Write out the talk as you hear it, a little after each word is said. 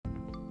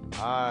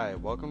Hi,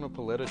 welcome to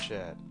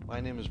PolitiChat.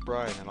 My name is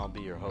Brian and I'll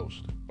be your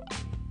host.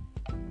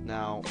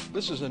 Now,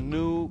 this is a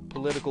new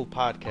political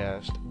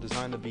podcast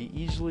designed to be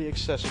easily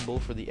accessible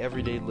for the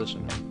everyday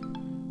listener.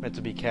 Meant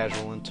to be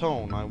casual in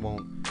tone. I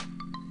won't,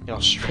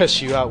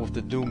 stress you out with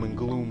the doom and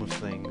gloom of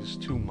things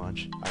too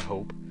much, I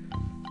hope.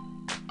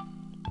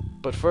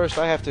 But first,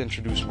 I have to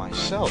introduce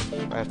myself.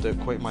 I have to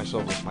acquaint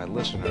myself with my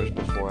listeners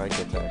before I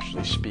get to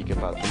actually speak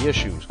about the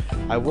issues.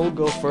 I will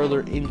go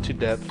further into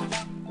depth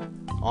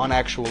on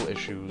actual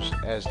issues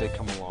as they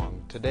come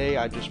along. Today,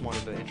 I just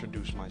wanted to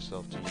introduce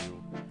myself to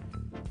you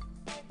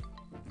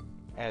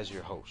as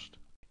your host.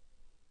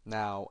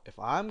 Now, if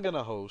I'm going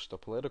to host a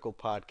political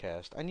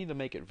podcast, I need to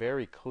make it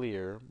very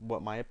clear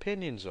what my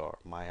opinions are,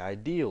 my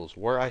ideals,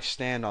 where I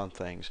stand on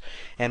things,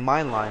 and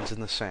my lines in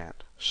the sand.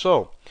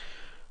 So,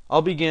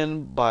 I'll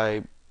begin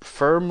by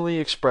firmly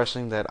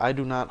expressing that I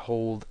do not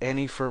hold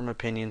any firm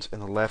opinions in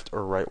the left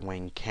or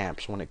right-wing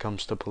camps when it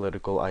comes to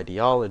political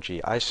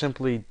ideology. I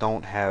simply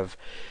don't have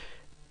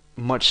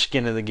much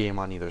skin in the game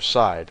on either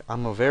side.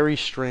 I'm a very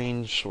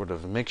strange sort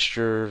of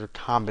mixture,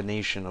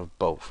 combination of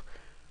both.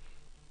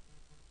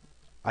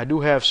 I do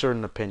have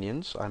certain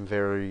opinions. I'm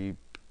very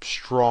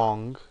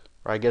strong,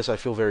 or I guess I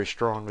feel very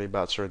strongly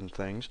about certain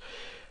things,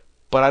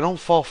 but I don't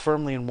fall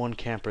firmly in one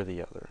camp or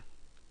the other.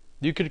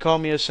 You could call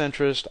me a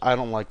centrist. I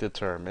don't like the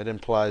term. It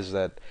implies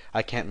that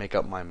I can't make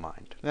up my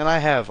mind. And I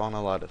have on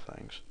a lot of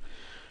things.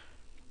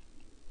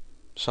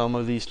 Some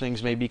of these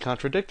things may be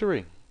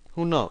contradictory.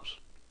 Who knows?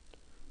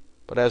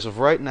 But as of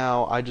right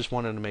now, I just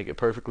wanted to make it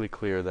perfectly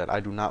clear that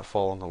I do not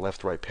fall in the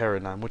left-right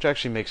paradigm, which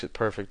actually makes it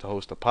perfect to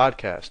host a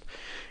podcast.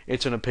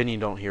 It's an opinion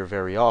you don't hear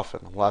very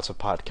often. Lots of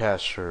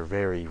podcasts are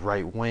very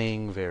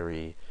right-wing,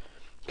 very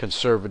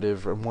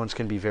conservative, and ones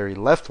can be very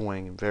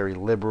left-wing, very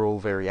liberal,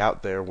 very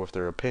out there with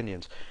their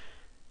opinions.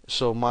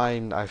 So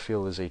mine, I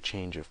feel, is a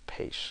change of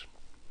pace.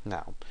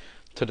 Now,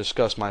 to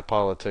discuss my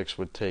politics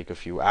would take a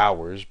few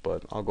hours,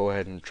 but I'll go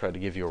ahead and try to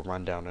give you a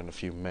rundown in a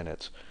few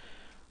minutes.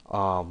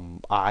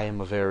 I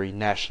am a very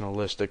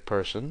nationalistic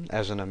person.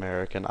 As an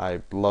American,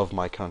 I love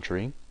my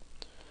country.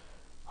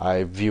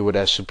 I view it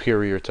as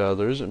superior to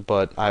others,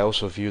 but I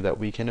also view that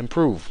we can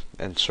improve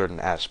in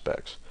certain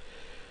aspects.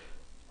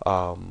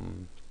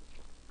 And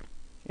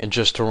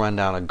just to run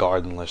down a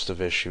garden list of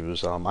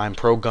issues, I'm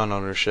pro-gun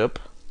ownership.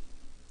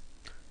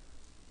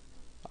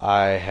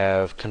 I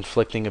have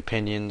conflicting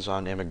opinions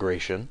on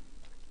immigration.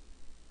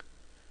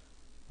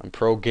 I'm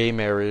pro-gay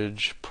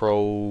marriage,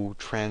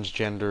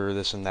 pro-transgender,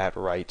 this and that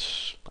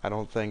rights. I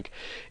don't think...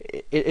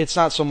 It's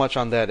not so much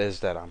on that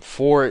as that I'm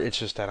for it, it's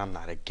just that I'm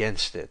not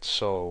against it.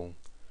 So,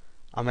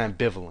 I'm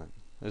ambivalent,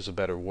 is a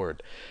better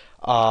word.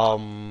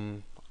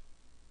 On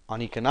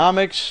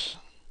economics,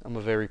 I'm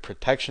a very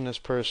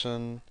protectionist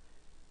person.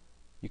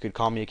 You could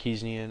call me a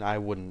Keynesian. I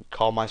wouldn't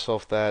call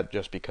myself that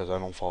just because I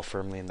don't fall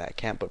firmly in that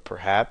camp, but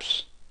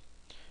perhaps.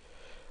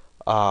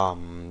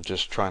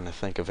 Just trying to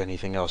think of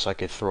anything else I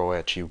could throw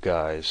at you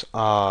guys.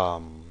 I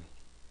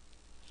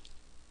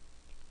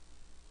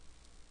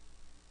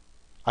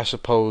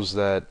suppose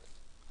that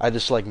I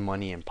dislike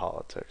money in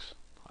politics.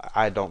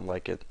 I don't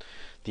like it.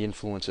 The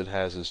influence it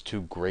has is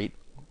too great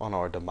on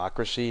our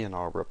democracy and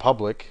our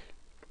republic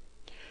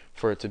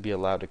for it to be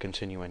allowed to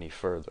continue any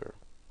further.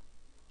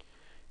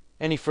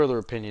 Any further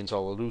opinions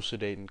I'll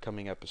elucidate in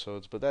coming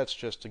episodes, but that's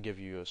just to give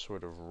you a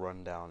sort of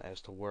rundown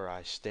as to where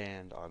I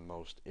stand on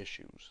most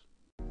issues.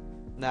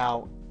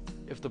 Now,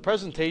 if the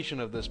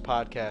presentation of this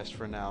podcast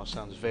for now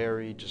sounds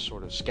very just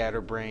sort of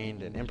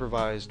scatterbrained and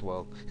improvised,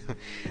 well,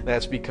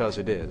 that's because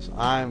it is.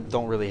 I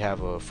don't really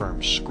have a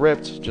firm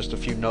script, just a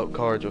few note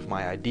cards with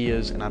my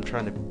ideas, and I'm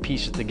trying to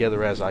piece it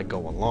together as I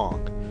go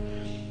along.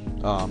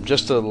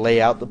 Just to lay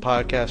out the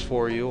podcast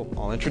for you,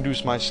 I'll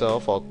introduce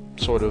myself, I'll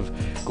sort of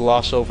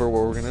gloss over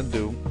what we're going to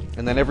do,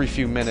 and then every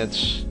few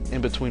minutes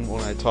in between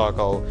when I talk,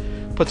 I'll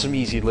put some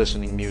easy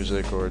listening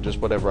music or just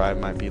whatever I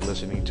might be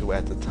listening to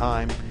at the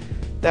time.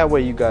 That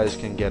way you guys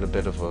can get a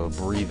bit of a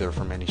breather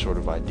from any sort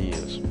of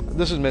ideas.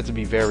 This is meant to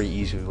be very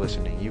easy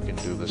listening. You can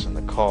do this in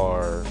the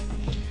car,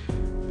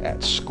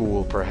 at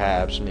school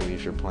perhaps, maybe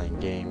if you're playing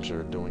games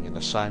or doing an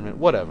assignment,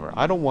 whatever.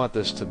 I don't want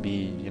this to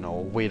be, a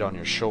weight on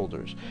your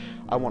shoulders.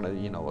 I want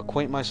to,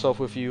 acquaint myself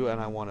with you, and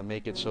I want to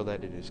make it so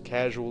that it is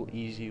casual,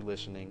 easy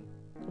listening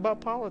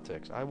about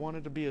politics. I want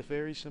it to be a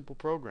very simple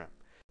program.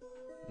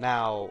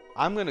 Now,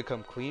 I'm going to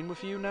come clean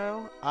with you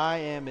now. I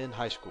am in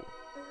high school.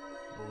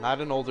 I'm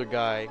not an older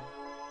guy.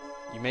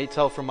 You may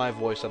tell from my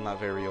voice I'm not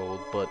very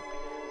old, but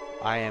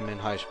I am in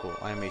high school.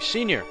 I am a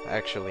senior,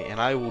 actually, and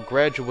I will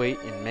graduate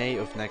in May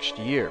of next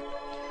year.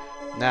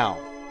 Now,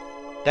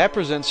 that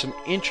presents some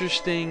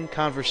interesting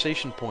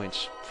conversation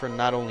points for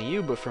not only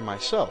you, but for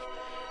myself.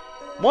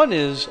 One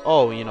is,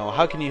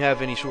 how can you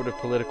have any sort of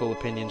political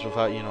opinions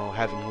without,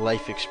 having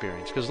life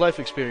experience? Because life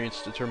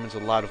experience determines a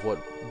lot of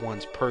what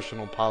one's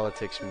personal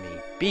politics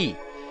may be.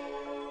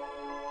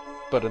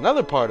 But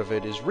another part of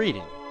it is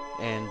reading,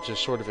 and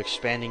just sort of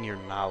expanding your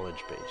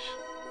knowledge base.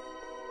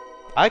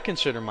 I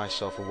consider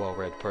myself a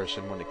well-read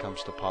person when it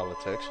comes to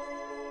politics.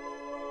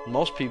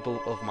 Most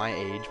people of my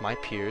age, my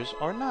peers,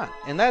 are not.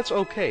 And that's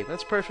okay.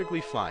 That's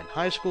perfectly fine.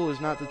 High school is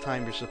not the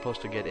time you're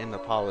supposed to get into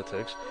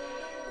politics,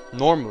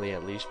 normally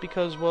at least,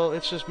 because, well,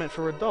 it's just meant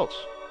for adults.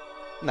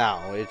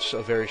 Now, it's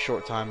a very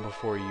short time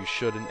before you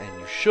shouldn't and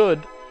you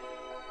should,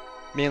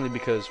 mainly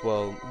because,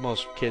 well,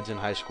 most kids in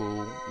high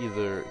school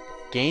either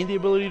gain the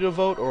ability to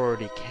vote or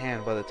already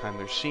can by the time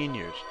they're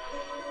seniors.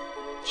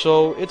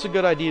 So it's a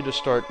good idea to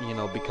start,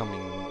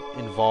 becoming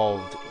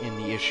involved in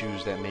the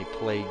issues that may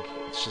plague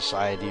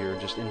society or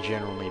just in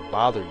general may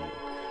bother you.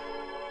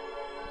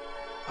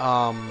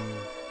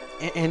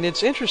 And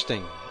it's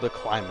interesting, the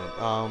climate.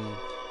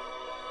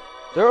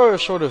 There are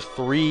sort of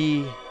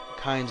three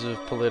kinds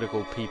of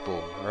political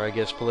people, or I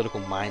guess political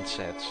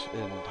mindsets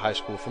in high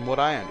school, from what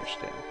I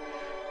understand.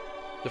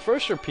 The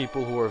first are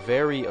people who are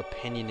very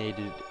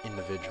opinionated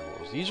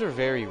individuals. These are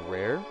very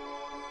rare,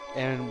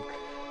 and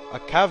a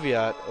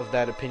caveat of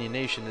that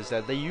opinionation is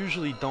that they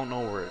usually don't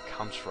know where it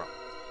comes from.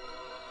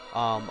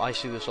 I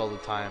see this all the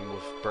time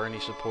with Bernie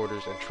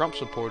supporters and Trump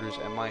supporters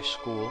at my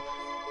school.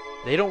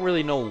 They don't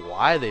really know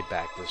why they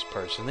back this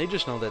person. They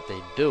just know that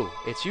they do.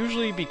 It's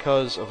usually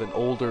because of an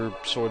older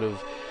sort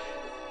of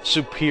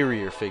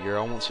superior figure.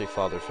 I won't say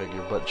father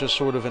figure, but just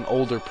sort of an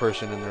older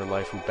person in their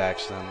life who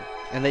backs them,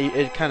 and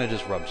it kind of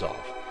just rubs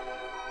off.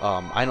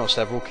 I know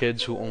several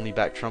kids who only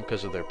back Trump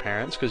because of their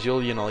parents, because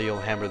you'll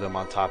hammer them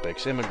on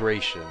topics,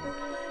 immigration,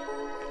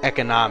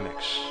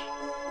 economics,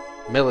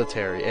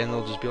 military, and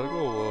they'll just be like,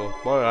 oh,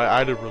 well,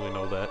 I didn't really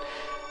know that.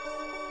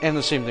 And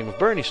the same thing with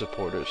Bernie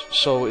supporters.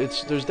 So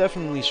there's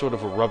definitely sort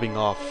of a rubbing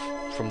off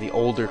from the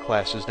older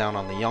classes down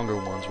on the younger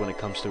ones when it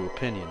comes to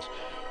opinions.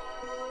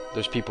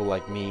 There's people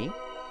like me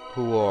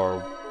who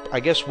are, I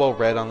guess, well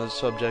read on the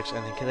subjects,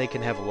 and they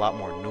can have a lot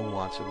more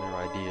nuance in their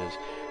ideas.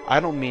 I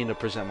don't mean to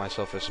present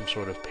myself as some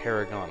sort of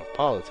paragon of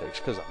politics,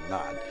 because I'm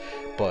not.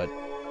 But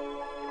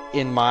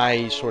in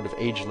my sort of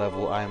age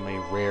level, I am a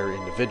rare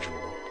individual,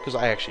 because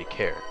I actually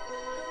care.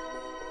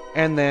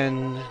 And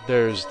then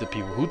there's the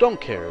people who don't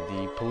care,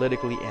 the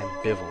politically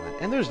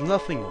ambivalent. And there's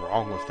nothing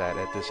wrong with that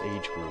at this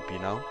age group,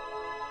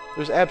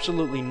 There's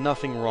absolutely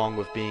nothing wrong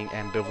with being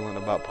ambivalent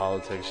about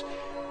politics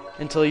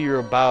until you're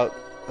about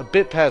a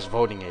bit past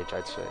voting age,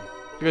 I'd say.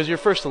 Because your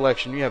first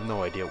election, you have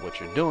no idea what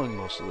you're doing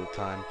most of the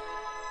time.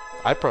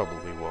 I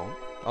probably won't.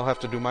 I'll have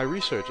to do my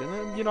research,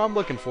 and then, I'm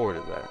looking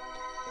forward to that.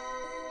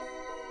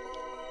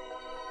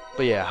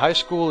 But yeah, high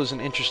school is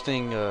an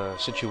interesting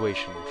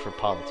situation for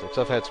politics.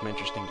 I've had some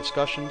interesting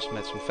discussions,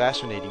 met some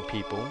fascinating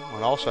people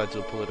on all sides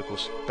of the political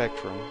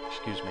spectrum,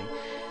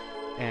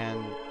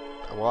 and,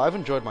 well, I've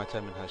enjoyed my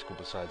time in high school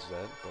besides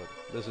that,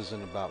 but this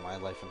isn't about my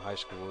life in high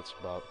school, it's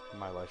about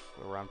my life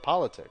around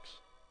politics.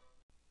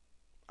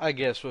 I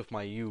guess with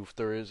my youth,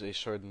 there is a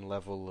certain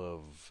level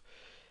of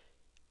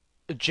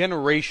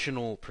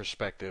generational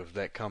perspective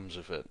that comes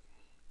with it.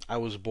 I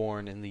was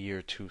born in the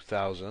year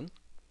 2000,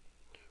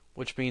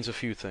 which means a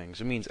few things.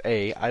 It means,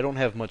 A, I don't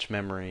have much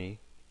memory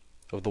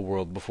of the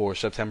world before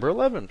September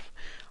 11th.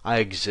 I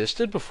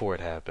existed before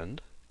it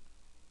happened.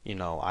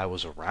 I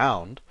was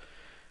around,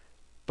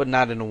 but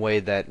not in a way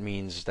that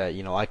means that,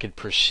 I could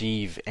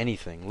perceive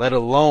anything, let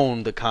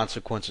alone the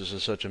consequences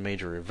of such a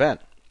major event.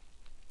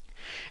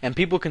 And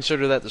people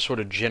consider that the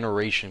sort of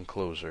generation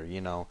closer,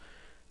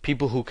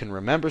 people who can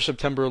remember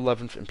September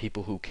 11th and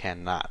people who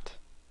cannot.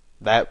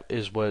 That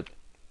is what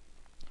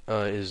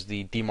is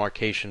the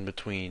demarcation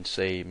between,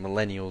 say,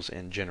 millennials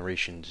and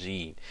Generation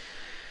Z.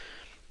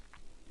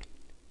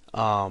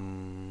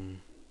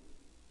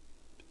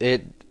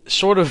 It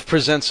sort of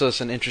presents us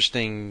an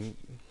interesting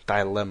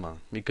dilemma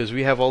because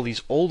we have all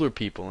these older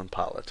people in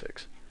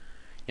politics.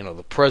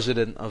 The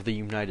President of the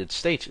United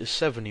States is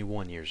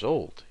 71 years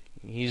old.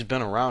 He's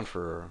been around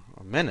for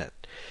a minute.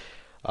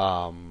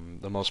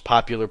 The most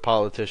popular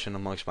politician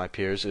amongst my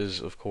peers is,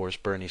 of course,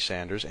 Bernie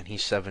Sanders, and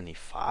he's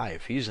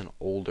 75. He's an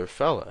older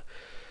fella.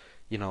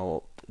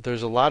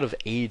 There's a lot of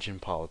age in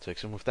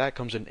politics, and with that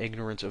comes an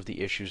ignorance of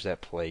the issues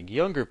that plague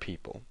younger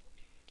people.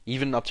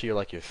 Even up to your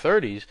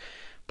 30s,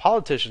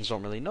 politicians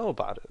don't really know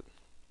about it.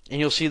 And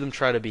you'll see them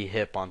try to be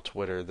hip on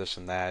Twitter, this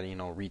and that,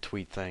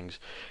 retweet things.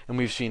 And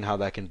we've seen how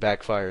that can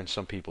backfire in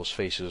some people's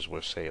faces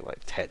with, say, like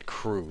Ted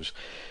Cruz.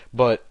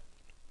 But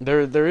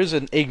there is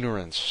an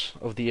ignorance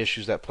of the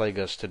issues that plague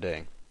us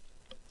today.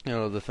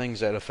 The things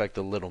that affect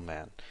the little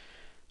man.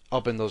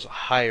 Up in those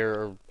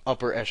higher,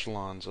 upper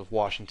echelons of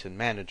Washington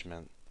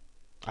management,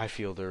 I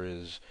feel there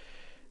is...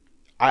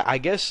 I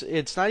guess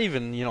it's not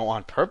even,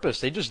 on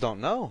purpose. They just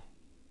don't know.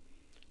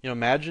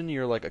 Imagine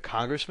you're like a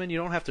congressman. You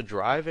don't have to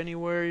drive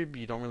anywhere.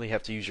 You don't really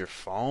have to use your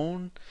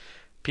phone.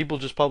 People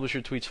just publish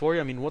your tweets for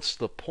you. I mean, what's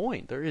the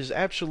point? There is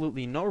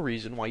absolutely no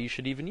reason why you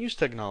should even use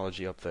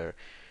technology up there.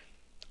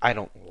 I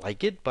don't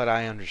like it, but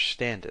I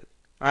understand it.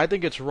 I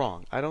think it's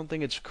wrong. I don't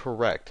think it's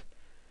correct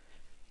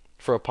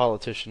for a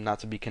politician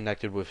not to be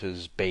connected with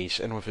his base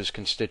and with his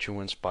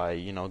constituents by,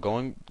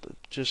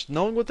 just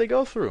knowing what they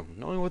go through.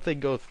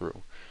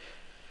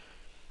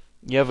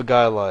 You have a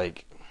guy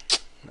like...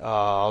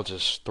 I'll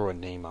just throw a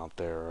name out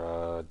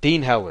there.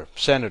 Dean Heller,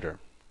 senator.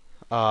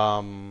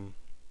 I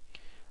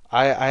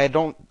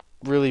don't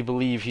really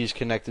believe he's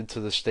connected to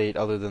the state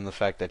other than the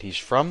fact that he's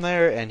from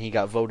there and he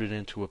got voted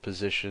into a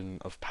position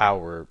of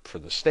power for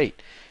the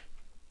state.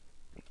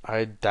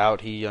 I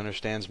doubt he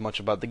understands much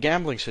about the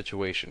gambling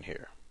situation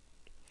here.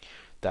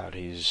 Doubt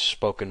he's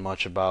spoken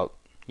much about,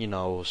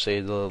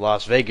 say the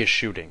Las Vegas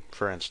shooting,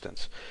 for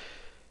instance.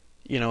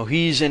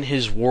 He's in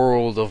his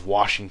world of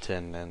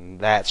Washington and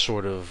that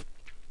sort of,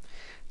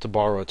 to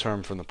borrow a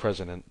term from the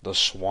president, the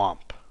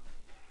swamp.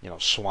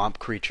 Swamp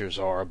creatures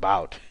are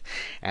about,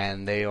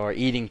 and they are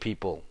eating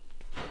people.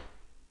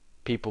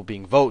 People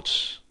being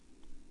votes.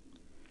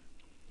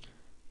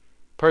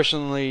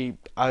 Personally,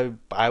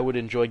 I would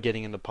enjoy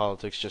getting into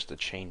politics just to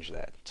change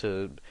that,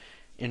 to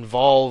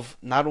involve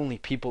not only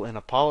people in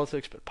a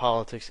politics, but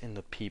politics in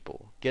the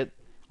people. Get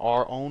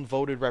our own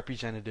voted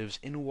representatives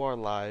into our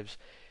lives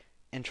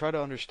and try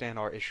to understand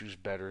our issues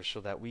better so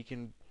that we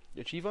can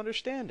achieve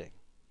understanding.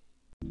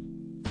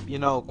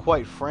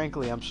 Quite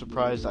frankly, I'm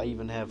surprised I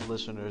even have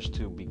listeners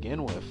to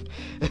begin with.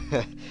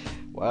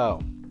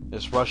 Wow,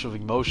 this rush of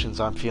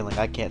emotions I'm feeling,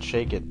 I can't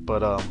shake it.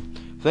 But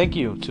thank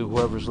you to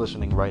whoever's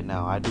listening right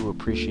now. I do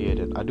appreciate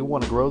it. I do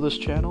want to grow this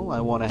channel.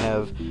 I want to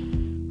have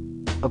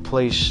a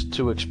place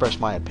to express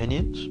my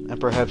opinions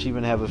and perhaps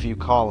even have a few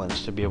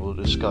call-ins to be able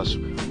to discuss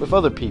with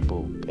other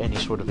people any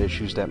sort of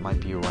issues that might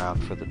be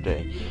around for the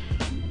day.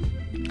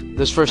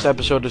 This first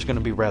episode is going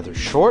to be rather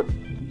short,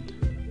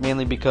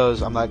 mainly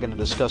because I'm not going to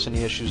discuss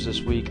any issues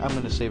this week. I'm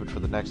going to save it for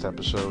the next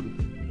episode.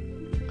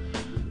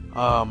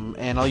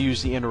 And I'll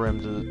use the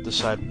interim to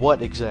decide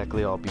what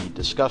exactly I'll be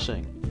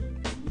discussing.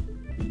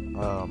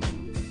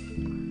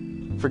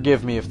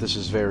 Forgive me if this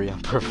is very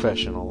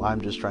unprofessional.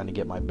 I'm just trying to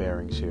get my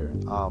bearings here.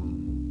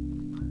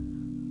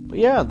 But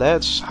yeah,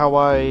 that's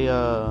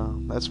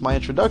my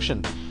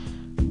introduction.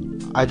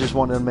 I just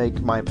wanted to make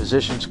my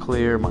positions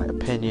clear, my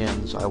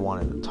opinions. I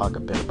wanted to talk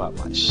a bit about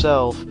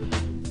myself.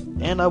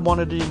 And I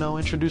wanted to,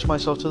 introduce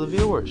myself to the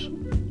viewers.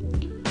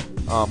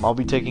 I'll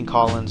be taking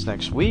call-ins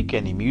next week.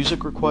 Any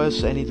music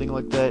requests, anything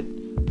like that.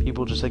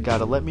 People just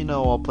gotta let me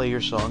know. I'll play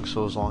your song,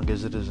 so as long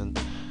as it isn't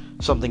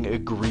something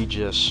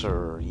egregious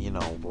or,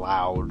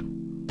 loud.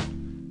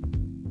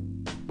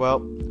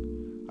 Well,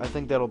 I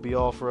think that'll be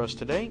all for us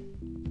today.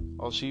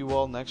 I'll see you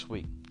all next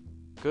week.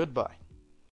 Goodbye.